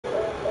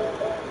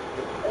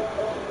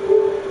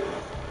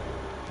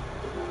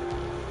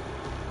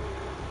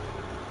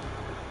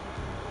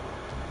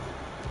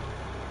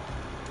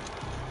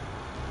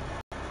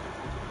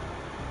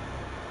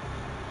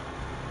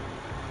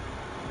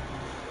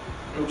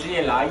PUBG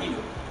and laggy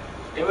though.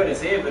 They were the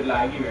same but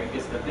laggy, right?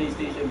 Because the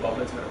PlayStation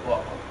bubbles were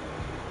pop up.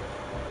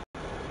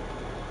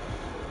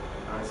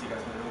 I see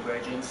that's my new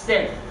virgin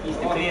instead. He's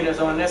the creators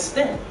on this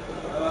stand.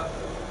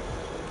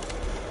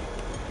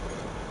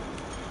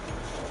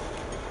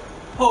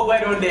 Oh, why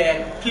don't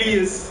they?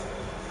 Please.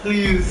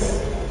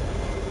 Please.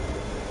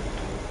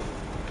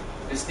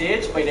 The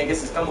stage, but I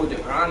guess it's come with the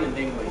ground and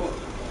thing, but.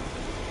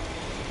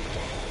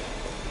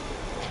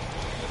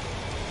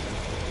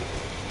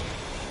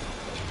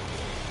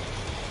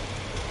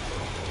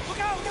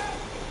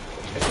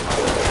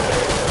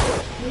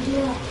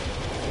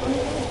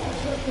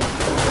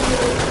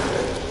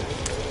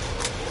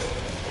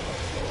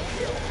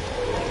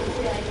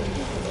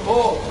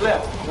 Oh,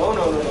 left. No.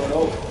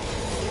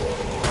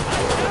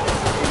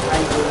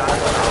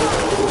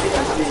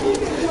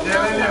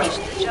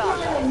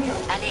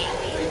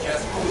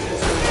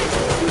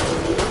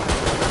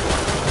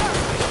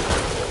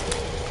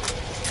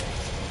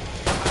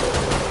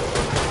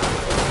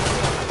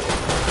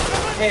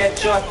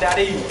 Headshot,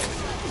 daddy.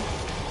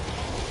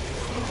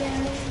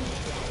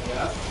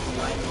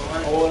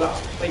 Hold up.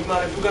 Like,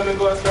 man, if you come and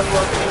go and start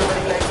walking,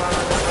 nobody like, man,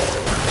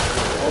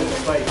 on the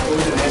fight. Go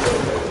to the next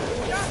one.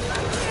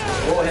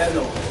 Oh, hell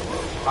no.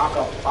 Back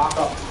up.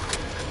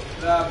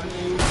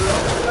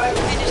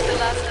 Finish the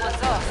last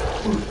ones off,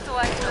 so I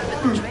can open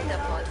the trader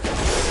pods.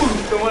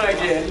 Come on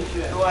again.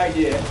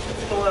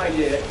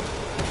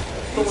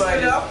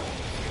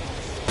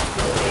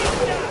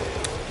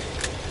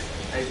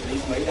 Hey,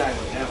 please, my time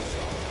right now.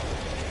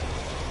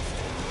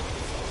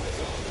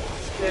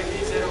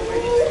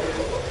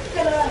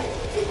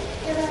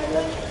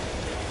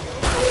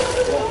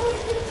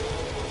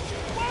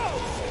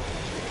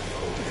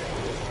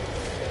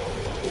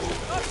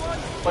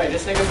 Wait,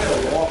 this nigga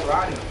gonna walk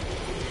right now.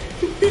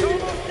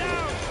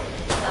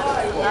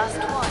 Last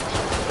one.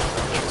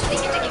 Get to the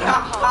indicator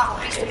pod for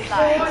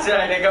resupply. Should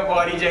I take a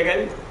body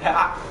juggle?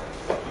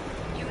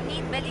 You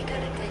need medical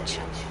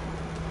attention.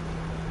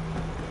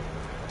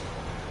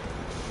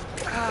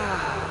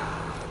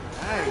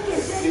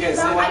 You guys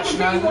watch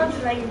now?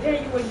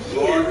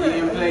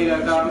 Gameplay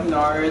that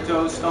Naruto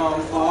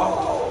Storm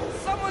 4,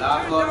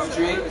 Black Ops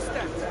 3,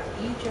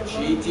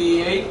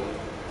 GTA.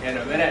 In a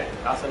minute,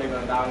 that's what they're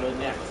gonna download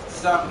next.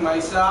 Suck my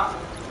sock.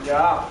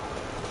 Yeah.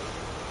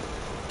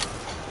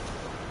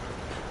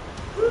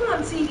 Who's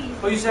on CD?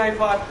 What you say,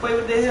 Fat?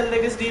 What the hell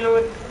niggas dealing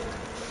with?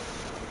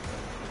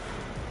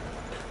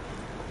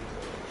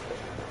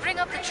 Bring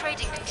up the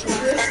trading controls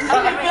and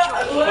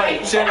upgrade your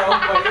Wait, shut up,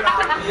 boy. You're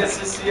obvious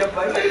to see a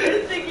bike.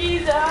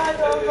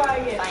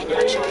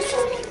 Final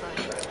choices, people.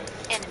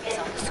 Enemies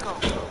on the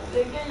scope.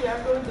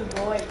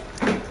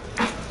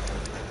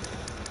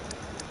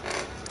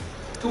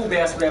 Two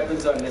best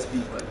weapons on this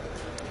people.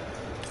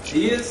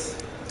 These.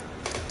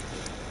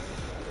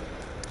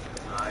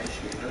 I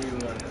shit, don't even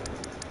want to.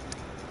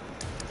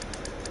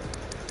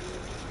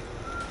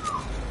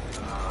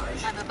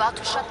 I'm about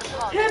to shut the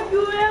pod. Have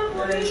you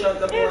ever? Then shut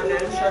the pod,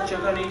 then shut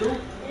your honey do.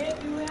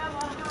 If you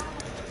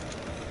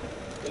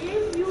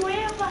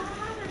ever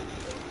had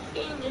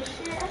in the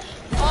chest.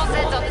 All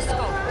hands on the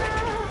scope.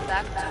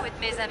 Back to it,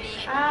 mes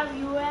amis. Have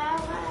you ever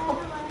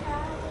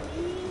had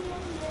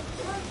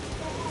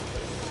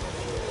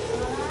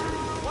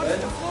What's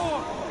the floor?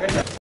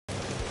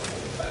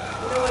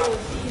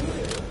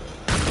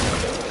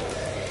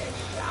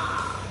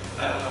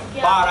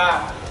 Para.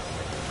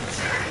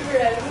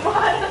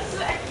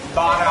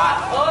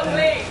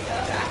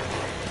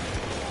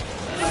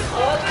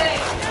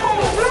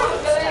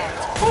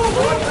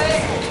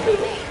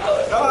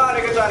 No,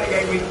 they can try to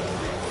get me.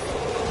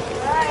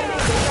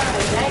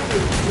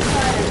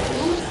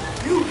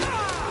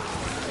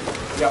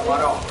 Ya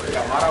para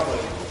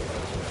boy.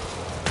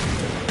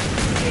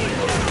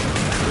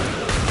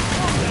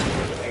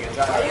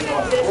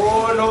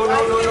 Oh no.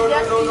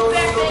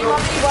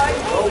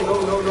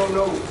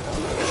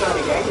 They're trying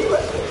to gang you.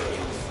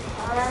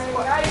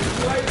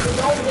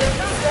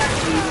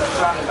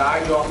 Trying to die,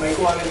 you make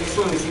one of these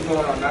soon as you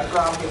going on that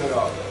craft in it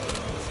all.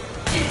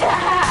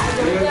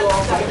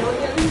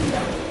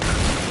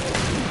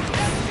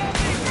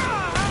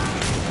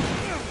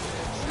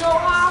 No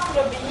half of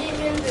the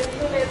Bahamians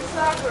into that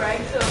suck,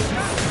 right? So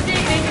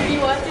they could be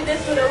watching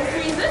this for no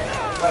reason.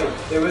 Right,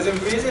 there was a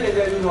reason and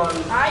then one.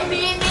 I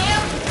mean,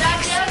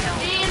 that's just the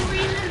main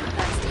reason.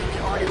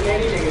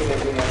 Many niggas that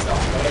do that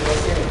stuff, but I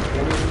just didn't.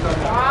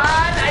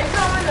 I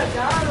saw in the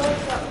gun or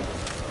something.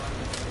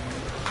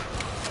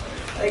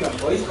 I got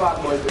voice box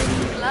more than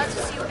Glad to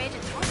see you made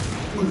it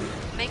through.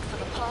 Make for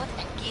the pod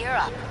and gear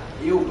up.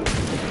 you. You're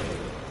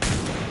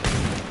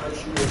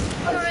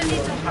a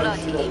little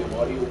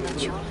bloody,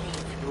 but you'll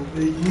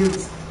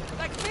leave.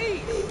 Like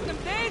me, I'm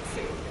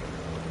dancing.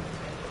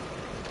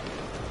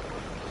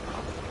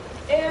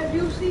 And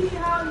you see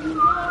how you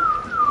look.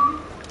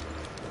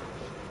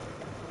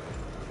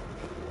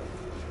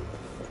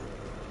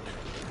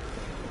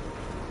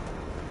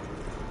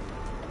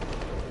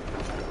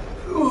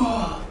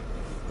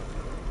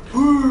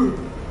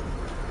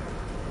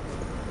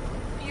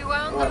 You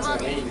earned the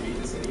money.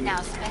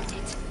 Now spend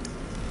it.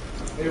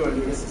 They were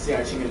Mr.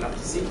 Sarah, she can love to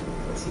see.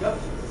 See that?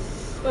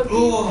 But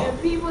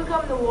if people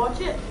come to watch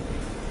it.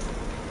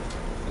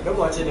 Don't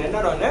watch it, they're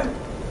not on them.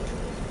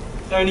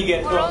 They only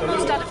get We're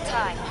almost out of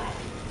time.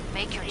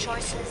 Make your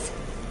choices.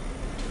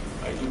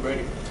 Are you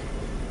ready?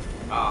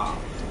 Are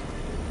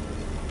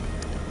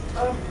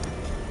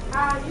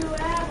you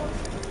ever?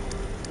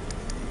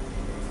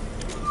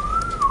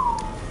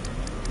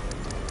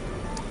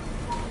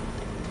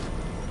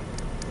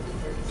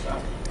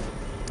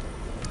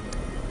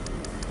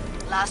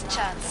 Last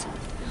chance.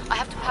 I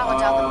have to power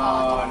down the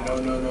pod.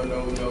 No,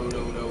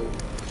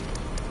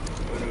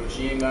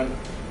 machine gun.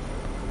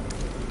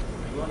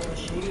 You want a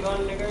machine gun,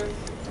 nigga?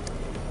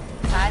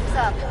 Time's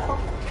up.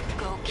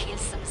 Go kill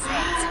some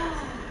Zeds.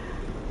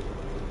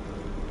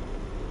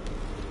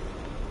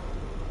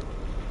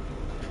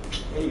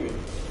 Anyway.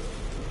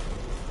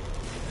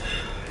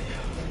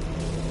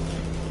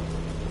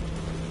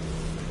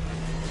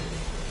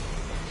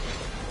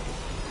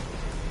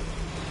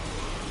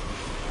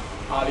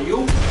 How do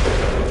you?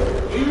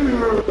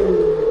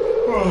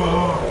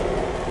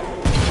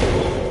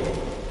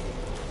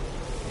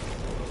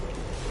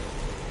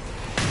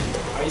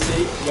 I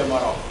see the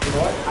model. You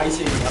know what? I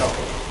see the model.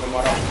 The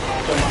model.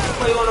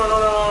 Wait, no.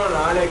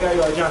 I like how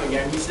you're John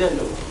again. He's dead,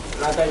 though.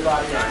 Not that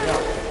bad,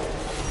 yeah.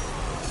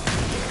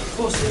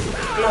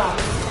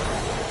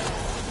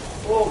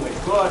 Oh my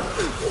god.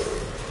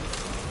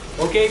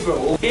 Okay, bro.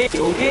 Okay. Let's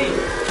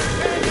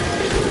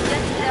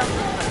help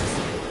them first.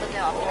 But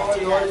there are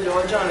plenty left.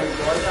 You're John.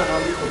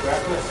 I'll be for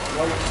breakfast.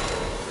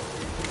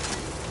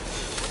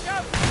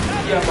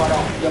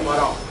 Yeah,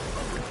 model.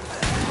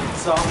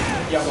 So,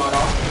 yeah,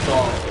 model.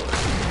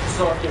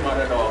 So, your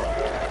mother dog.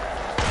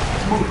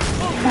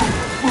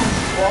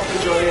 Walk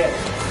with your head.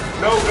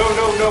 No.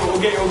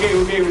 Okay.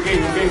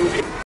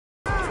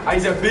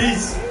 I's a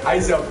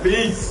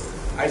beast.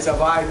 I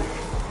survived.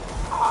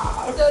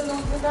 Still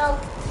losing out.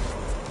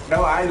 No,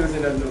 I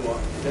losing a new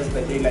one. Just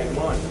the daylight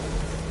one.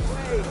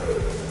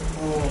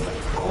 Oh my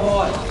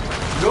god.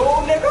 No,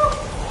 nigga.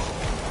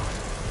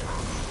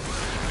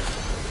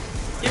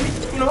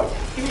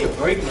 Give me a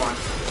break, man.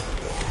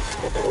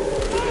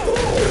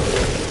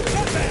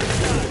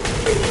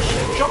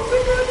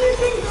 Jumping or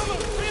anything?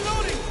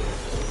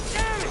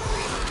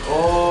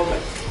 Oh my.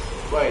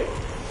 Wait.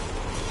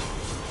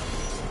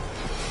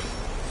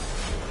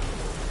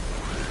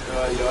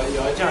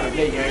 You're trying to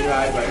play game,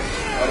 right?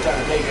 You're trying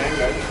to play game,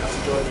 right? That's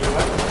what you're doing,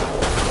 right?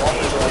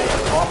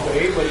 Off the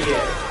everybody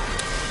here.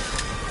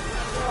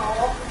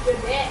 Off the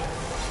net.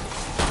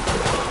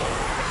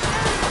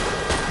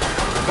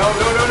 No.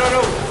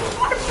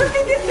 How the frick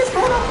they get this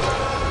corner?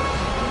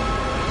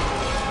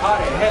 How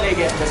the hell they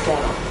get this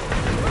corner?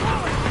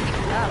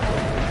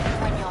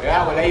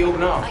 Yeah, well, they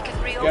open up. I can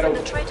reopen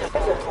the trader.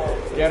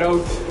 Get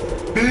out.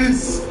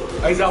 Peace.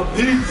 I saw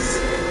peace.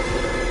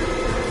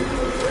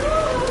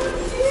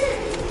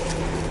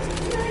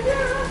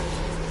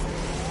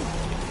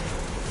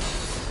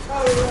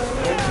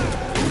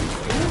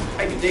 I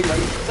can take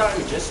money.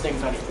 Sorry, just think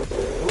money. I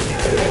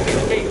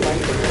can take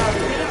money.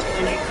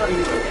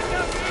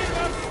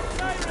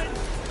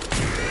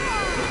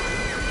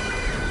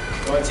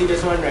 Go and see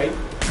this one, right?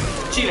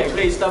 She like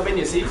play stuff in,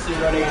 you see? See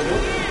what they can do?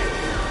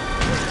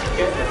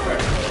 Get the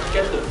frick.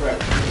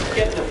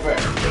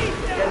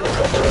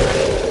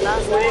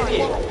 Last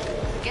warning.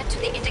 Get to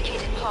the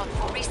indicated pod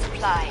for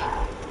resupply.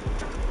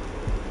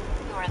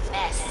 You're a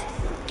mess.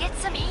 Get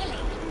some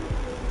healing.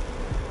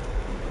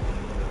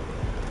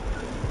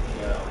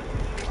 Yeah.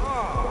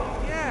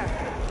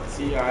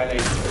 See, I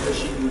like what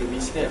she do to me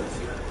steps.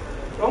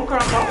 Don't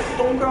cramp up.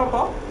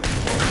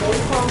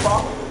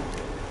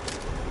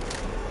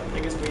 I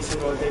think it's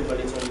wasting all day, but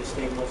it's only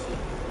staying mostly.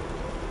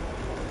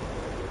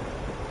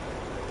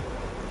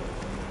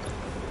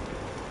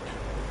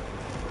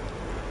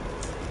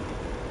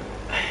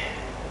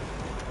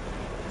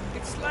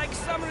 It's like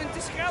summer in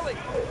Tiscali.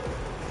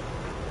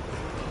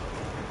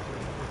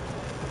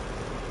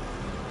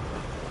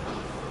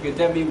 You can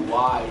tell me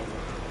why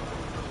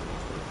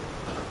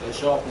the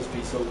sharpness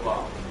be so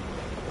far.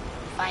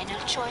 Final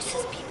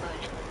choices, people.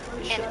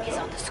 Enemies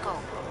on the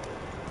scope.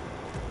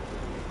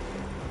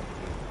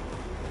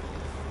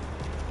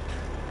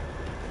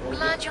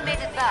 Glad you made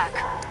it back.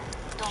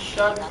 Don't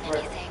Shut lean on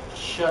anything.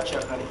 Shut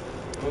your honey.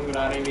 I'm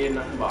glad I made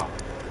nothing back.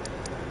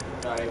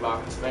 Glad I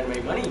back and spend my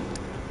money.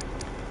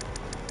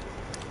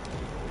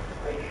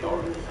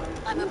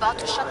 I'm about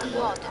to shut the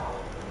pod.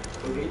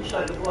 Okay,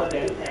 shut the pod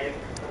then.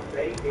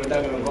 We're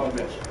not gonna go on,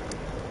 bitch.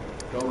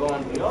 Don't go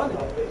on beyond.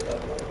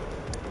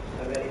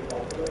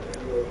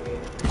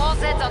 All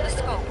Zeds on the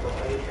scope.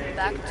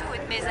 Back to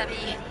it, mes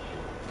amis.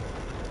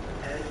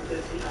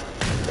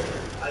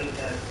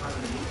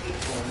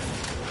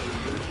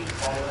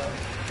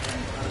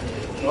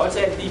 God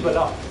set people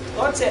up.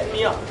 God set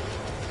me up.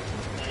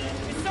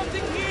 There's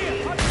something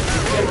here.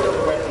 Get the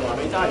prep, man.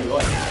 I tell you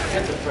what.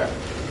 Get the prep.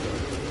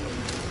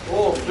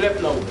 Oh, flip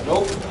no.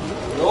 Nope.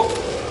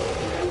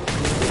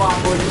 Come on,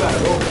 boy. You gotta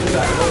go.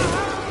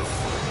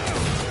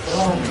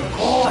 Oh my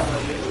god.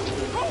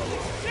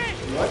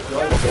 What?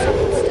 Start.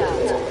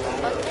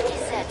 But many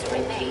Zeds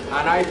remain.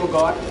 And I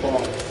forgot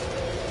bombs.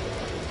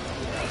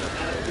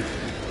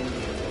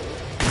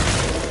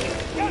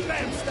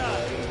 Goddamn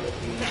stuff!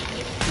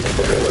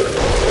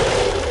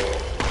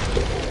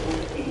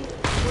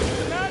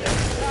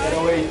 Get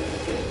away.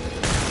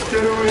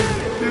 Get away.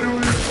 Get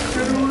away.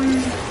 Get away.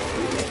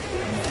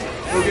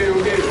 Okay,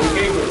 okay,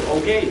 okay, good.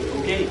 Okay,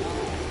 okay.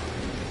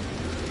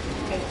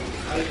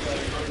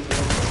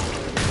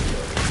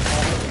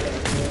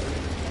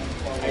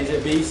 It's a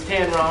beast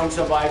 10 round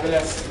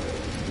survivalist.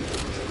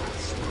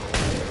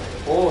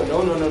 Oh,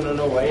 no, no, no, no,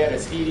 no. Why are you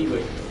steady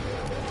going?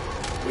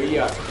 We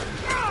are.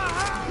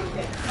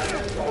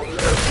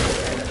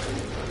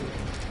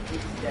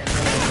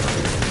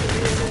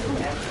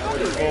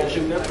 Oh,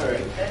 shoot them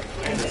first.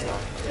 I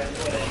understand.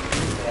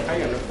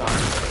 I understand.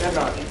 That's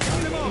not.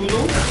 You do?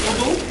 You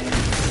do?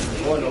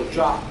 Oh, no,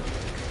 drop.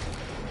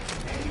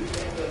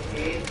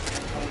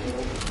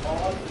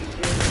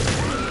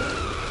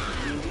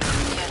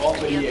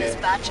 Clear this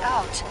batch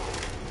out.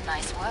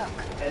 Nice work.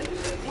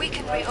 We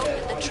can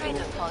reopen the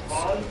trader pods.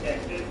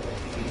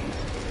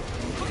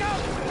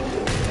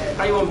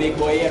 How you want big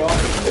boy here,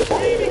 off?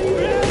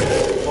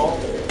 Bop.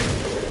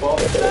 Bop.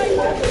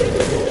 Bop.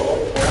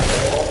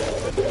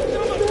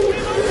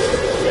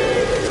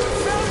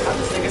 I'm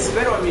just like a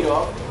spit on me,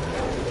 dog.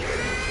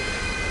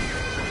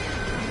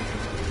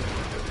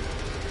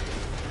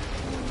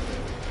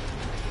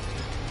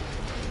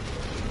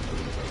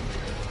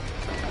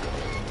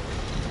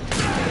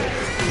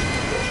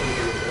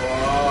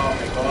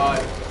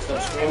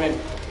 Screaming.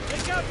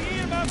 Pick up the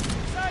earmuffs,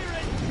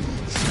 siren!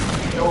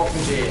 Get off the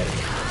chair.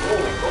 Oh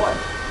my god.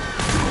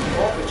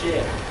 Off the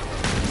chair.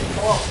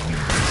 Off.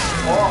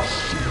 Off.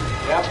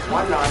 Yep,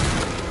 one none.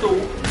 Two.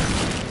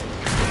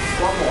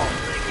 One more.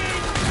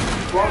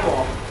 One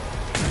more.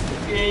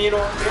 Get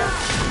off there.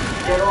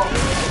 Get off.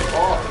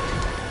 Off.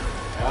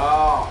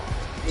 Yeah.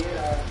 There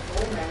are so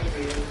many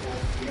ways to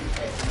get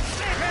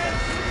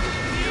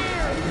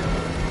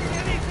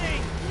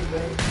Anything!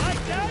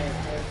 Like that?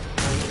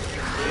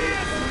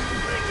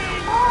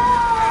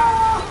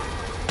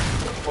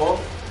 Oh.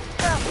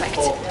 Perfect.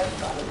 Oh.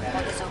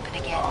 Pod is open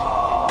again.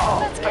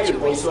 Let's I get you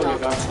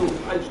restocked.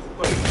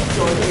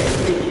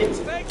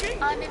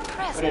 I'm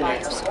impressed by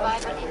your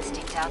survival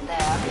instinct out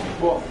there.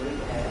 What?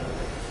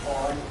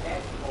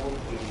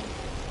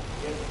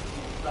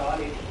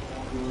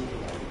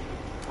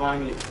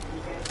 Finally.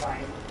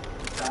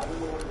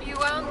 You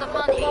earned the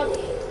money.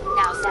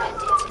 Now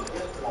spend it.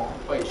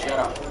 Wait, shut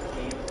up.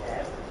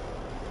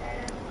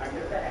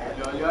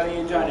 Y'all ain't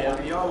enjoying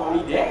it. Y'all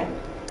only dead.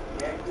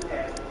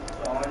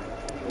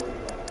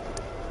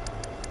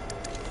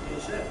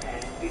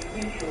 And it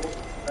will show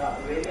the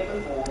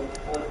available mode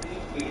for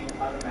each game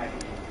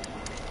automatically.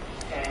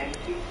 And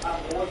if a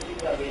mode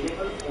is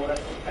available for a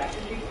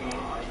specific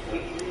game,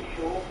 it will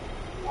show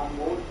on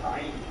both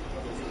sides.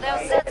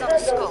 They'll set on the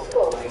scope.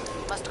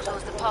 Must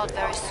close the pod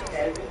very soon.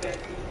 As you can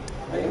see,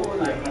 both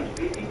sides is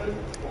visible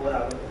for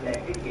our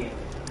selected game.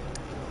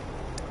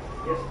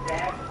 Just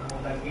tap on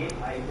the game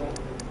icon.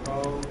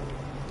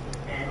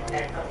 And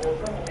at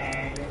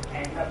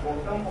the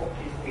bottom of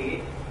this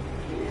page,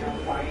 you will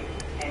find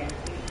an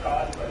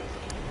install button.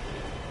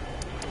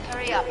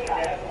 Hurry up.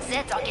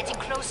 Zeds are getting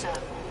closer.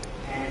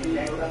 And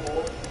let the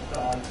mode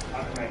install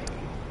automatically.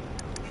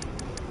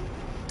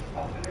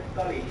 After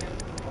installation,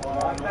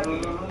 on the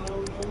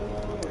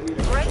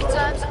game. Break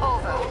time's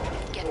over.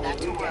 Get back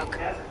to work.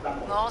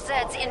 More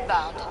Zeds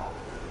inbound.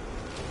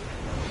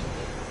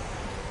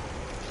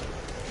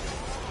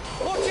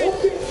 Watch it!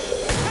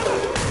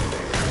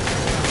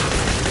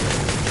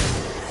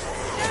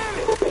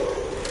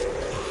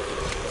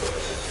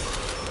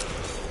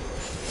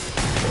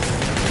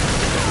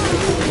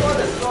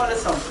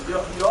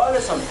 Y'all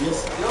is some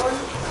beast.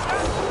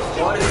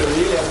 Y'all is the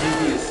real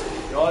MVPs.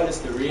 Y'all is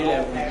the real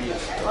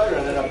MVPs. Y'all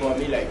running up on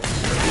me like,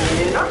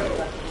 Iena.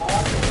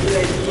 You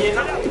like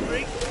Iena?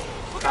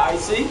 I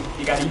see.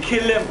 You gotta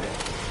kill them.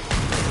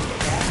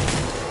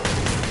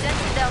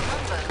 Study their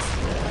numbers.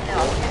 They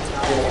are getting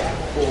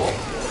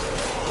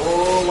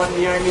Oh, one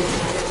behind me.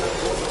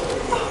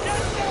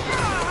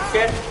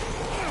 Get.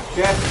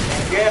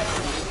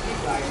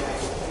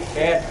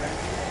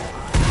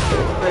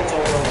 That's all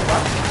over.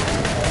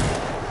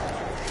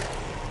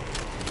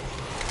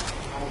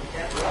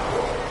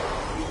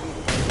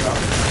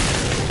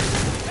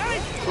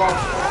 Drop.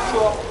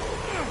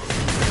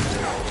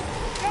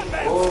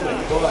 Oh my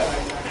god.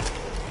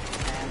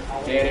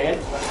 Get in.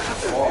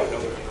 Oh no.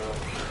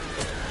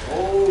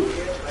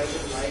 Oh.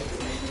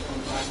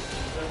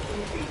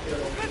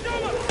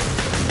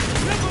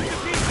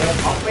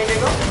 Up me,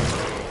 nigga.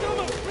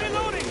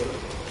 Reloading!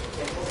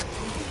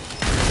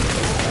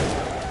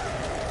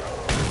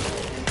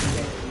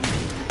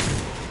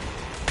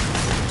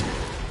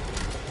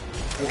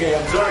 Okay,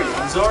 I'm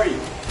sorry.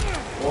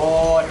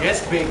 Oh,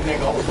 that's big,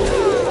 nigga.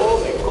 Oh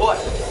my god.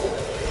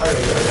 Alright,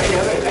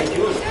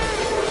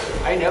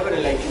 I never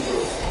liked you, bro.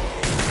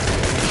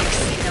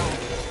 no.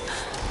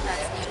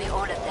 That's nearly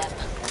all of them.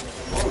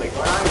 Oh my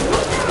god, I'm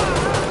good.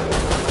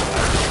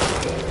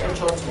 10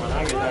 shots, man. I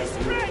get nice,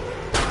 dude.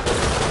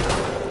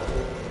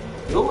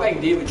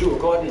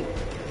 couldnt.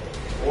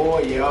 Oh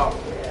yeah.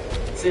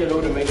 Say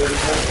hello to my little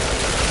friend.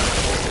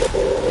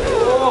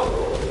 Oh,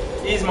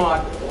 he's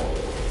mad.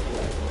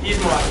 He's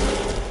mad.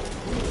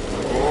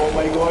 Oh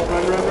my god,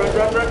 run, run, run,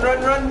 run, run, run,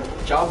 run.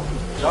 Jump,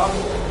 jump.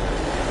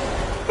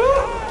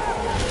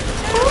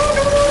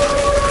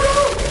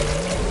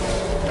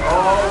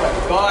 Oh my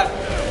god.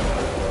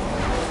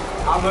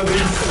 I'm a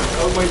beast.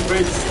 Out my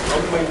face.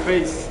 Out my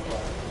face.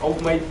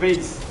 Out my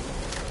face.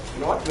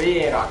 Not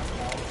bad.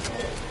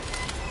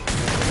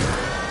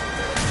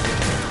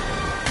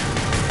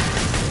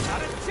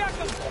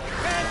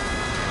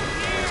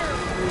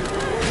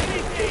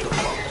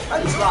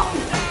 And stop.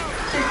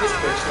 Take this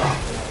bitch stop.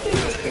 Take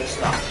this bitch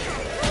stop.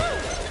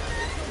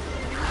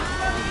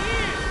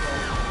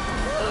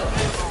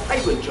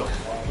 I will jump.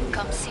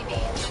 Come see me.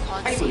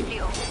 Pod I will. safely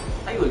open.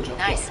 I will jump.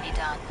 Nicely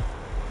done.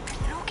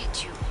 Look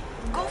at you.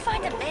 Go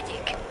find a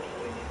medic.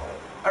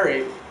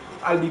 Alright,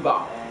 I'll be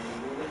back.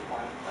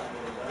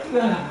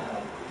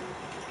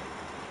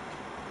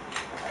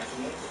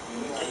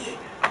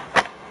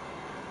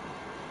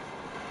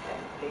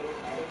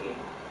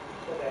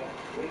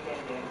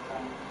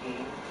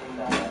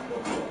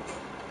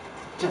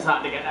 Just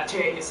had to get that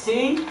chair, you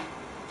see?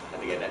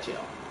 Had to get that chair.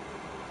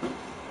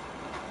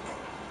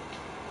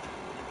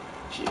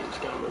 Cheers,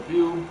 gun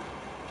review.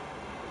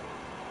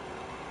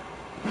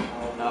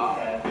 No.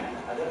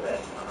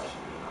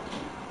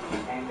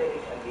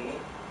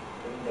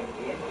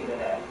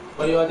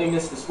 What do you think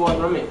this is the squad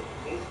running?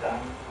 This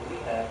time we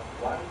have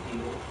 1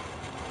 0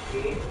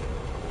 8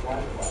 1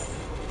 1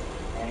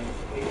 and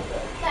 8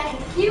 Thank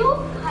you.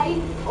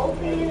 I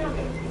open it up.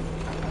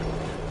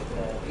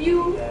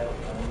 You.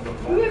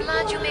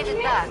 Glad you made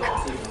it back.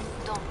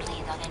 Don't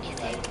bleed on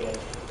anything.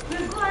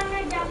 We're going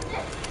to adapt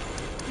it.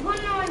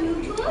 One on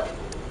YouTube.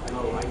 No,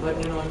 I got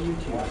it on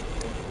YouTube.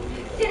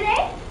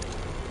 Today?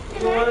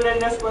 Then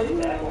that's what it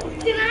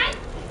is. Tonight?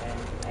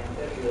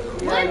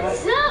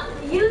 What's up,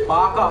 YouTube?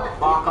 Back up,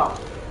 back up.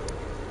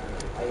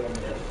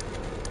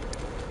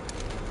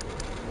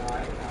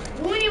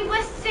 When you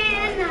was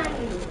saying on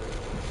you.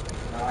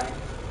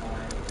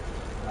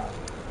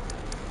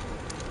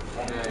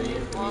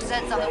 More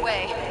Zeds on the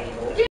way.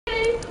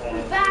 Today,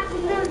 we're back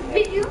in the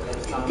video.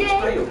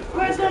 Today,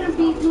 we're gonna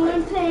be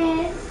doing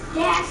playing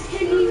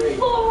Destiny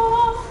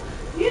 4.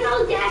 You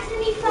know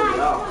Destiny 5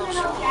 coming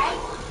up, right?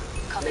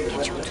 Come and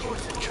get your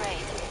tools of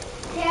trade.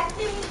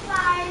 Destiny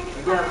 5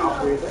 You gotta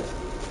upgrade it.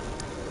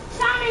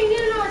 Sonny,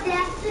 you know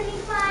Destiny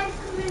 5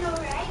 coming up,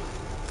 right?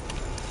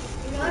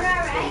 You know that,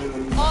 right?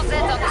 More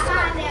Zeds on the That's smoke.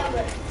 how they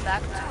were.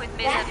 Back to it,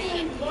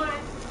 Destiny vis-a-vis. 1.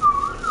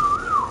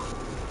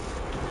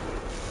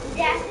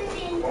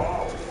 Destiny.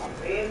 Wow,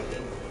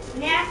 amazing.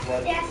 Next,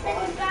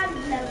 Destiny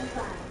 5 level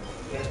 5.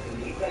 Just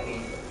leave the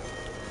game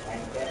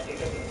and test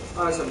it again.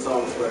 Awesome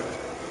songs, bro. You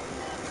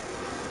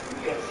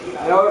can see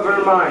how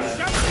Never mind.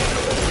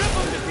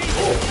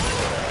 Oh.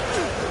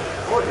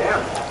 Oh,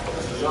 damn.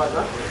 Shot,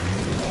 huh?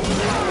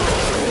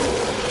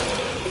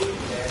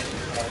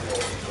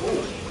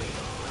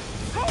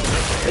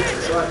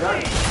 Shot, huh?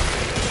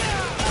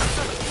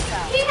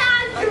 He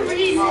has to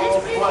resist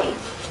Oh, fun.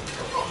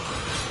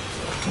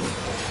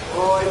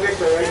 Oh, I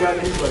Victor, I got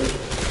anybody.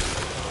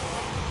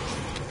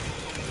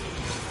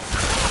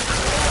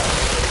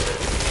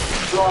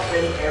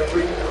 Dropping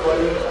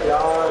everybody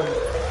down.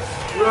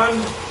 Run!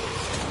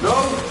 No!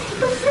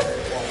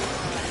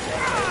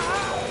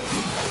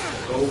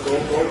 Go, go,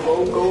 go,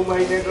 go, go, my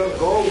nigga,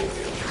 go!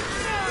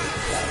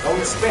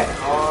 Don't spit.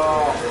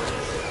 Oh.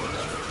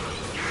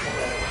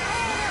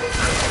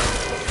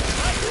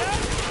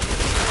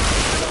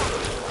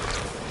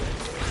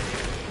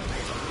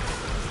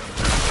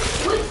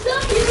 What's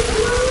up,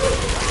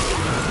 YouTube?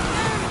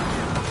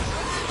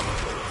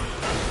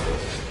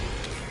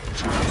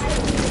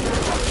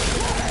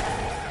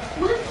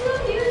 What's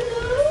up,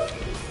 YouTube?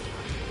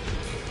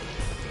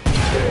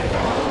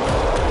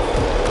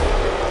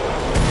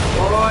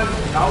 One,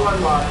 now one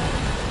more.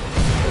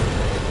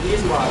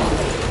 This one.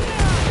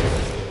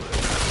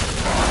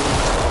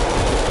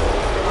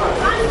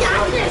 I'm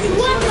Darkness,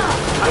 what's up?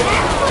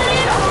 Let's put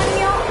it on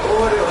your...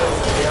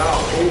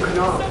 Yeah, open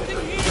up.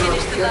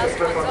 Finish the last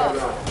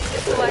ones off.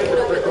 So I can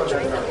open the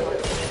trade pod.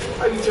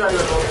 Are you trying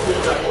to put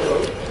that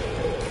one?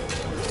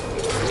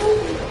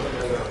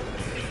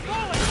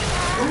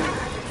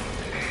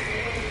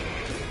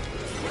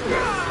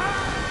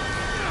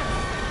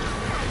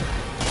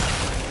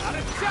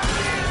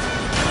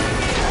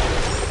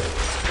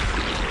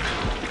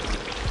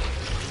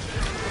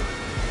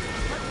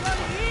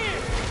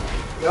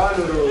 Yeah,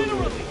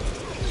 no.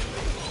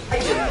 I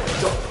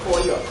didn't jump for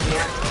you.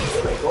 Yeah.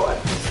 Oh my god.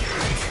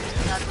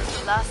 That was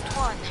the last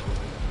one.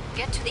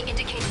 Get to the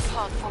indicated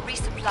pod for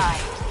resupply.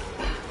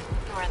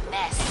 You're a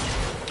mess.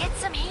 Get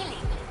some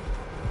healing.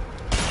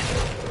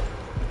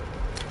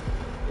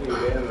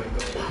 Yeah, my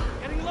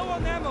god. Getting low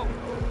on ammo.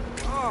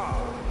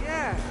 Oh,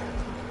 yeah.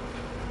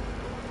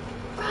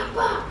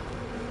 Papa!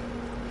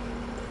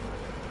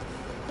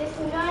 This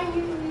is not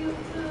you,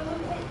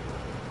 YouTube.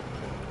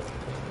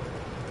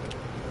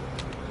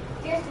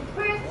 Just the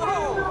first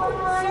Whoa! one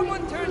on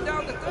Someone YouTube. turned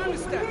down the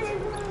thermostat.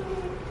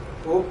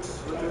 Oops,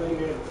 what are you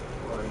doing?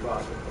 Oh, you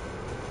bastard.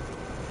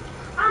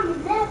 I'm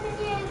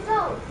 11 years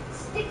old,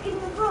 sticking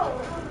the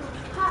roll.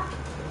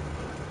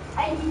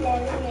 I'm 11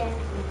 years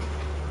old.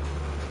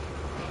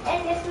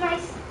 And it's my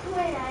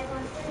twin. I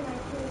want to say my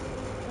twin.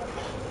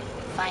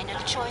 Final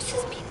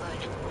choices, people.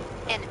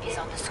 Enemies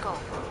on the scope.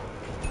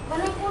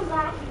 When I go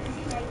back, you can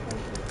see my twin.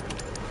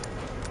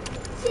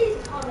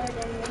 She's taller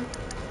than me.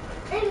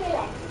 And we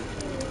like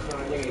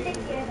to stick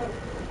together.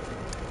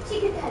 She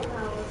could have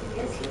powers, I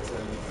guess.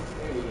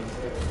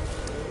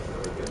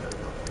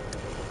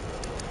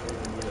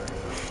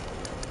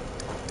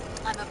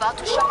 I'm about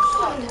to shock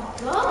sword.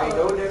 I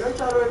know, they're not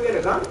trying to get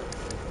a gun.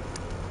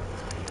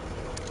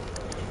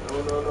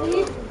 No.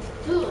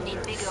 You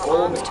need bigger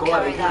Oh, arms to my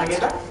God, carry can I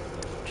get that. that?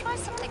 Try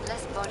something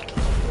less bulky.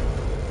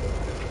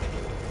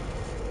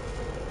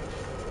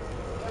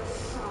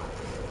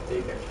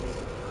 Take that.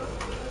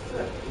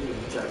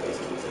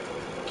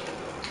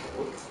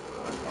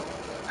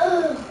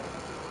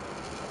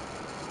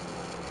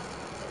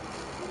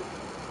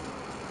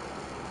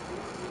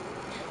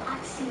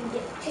 I've seen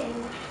it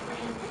change.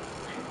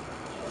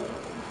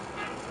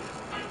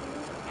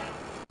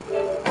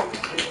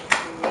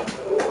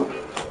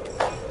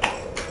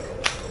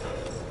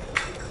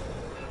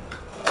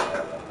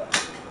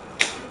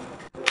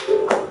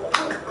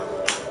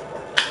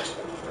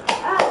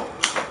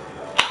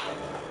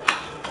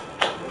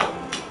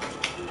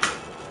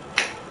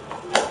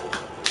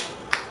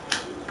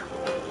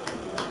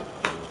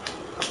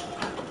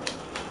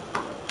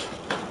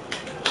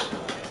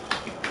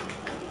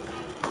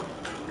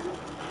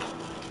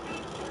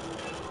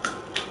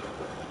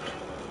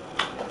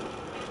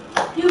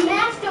 You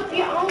masked up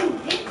your own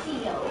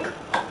video,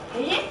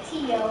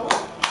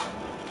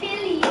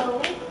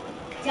 filio,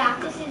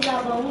 justice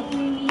of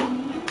only,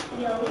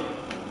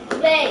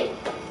 wait,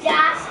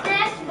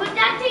 justice, but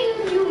that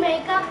thing you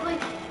make up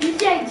with, you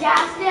say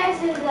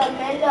justice is a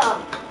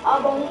medal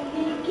of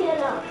only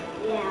killer.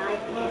 Yeah, I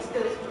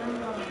justice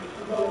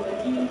of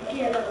only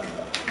killer.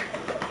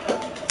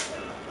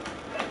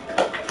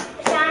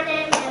 Shana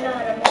Miller,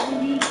 of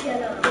only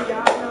killer.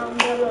 Shana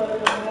Miller,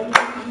 of only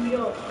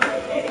killer.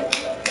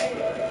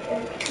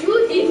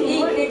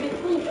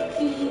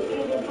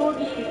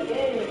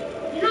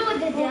 You know what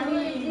the devil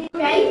is,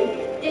 right?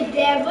 The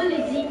devil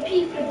is EP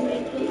for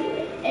drinking,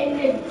 and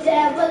the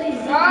devil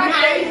is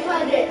E for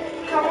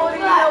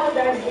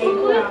the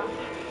food,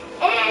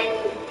 and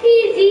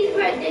he's E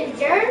for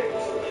dessert.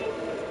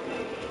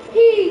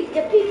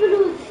 The people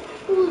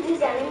who's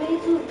his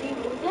enemies who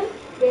remove them,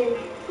 then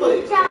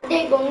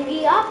they gonna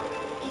be up,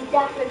 eat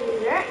that for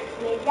dessert,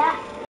 make that,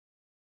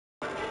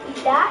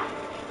 eat that,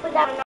 put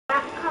that on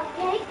a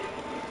cupcake.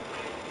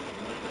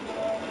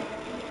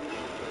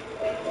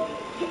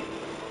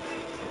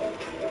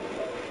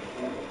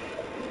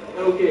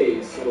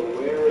 Okay, so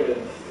where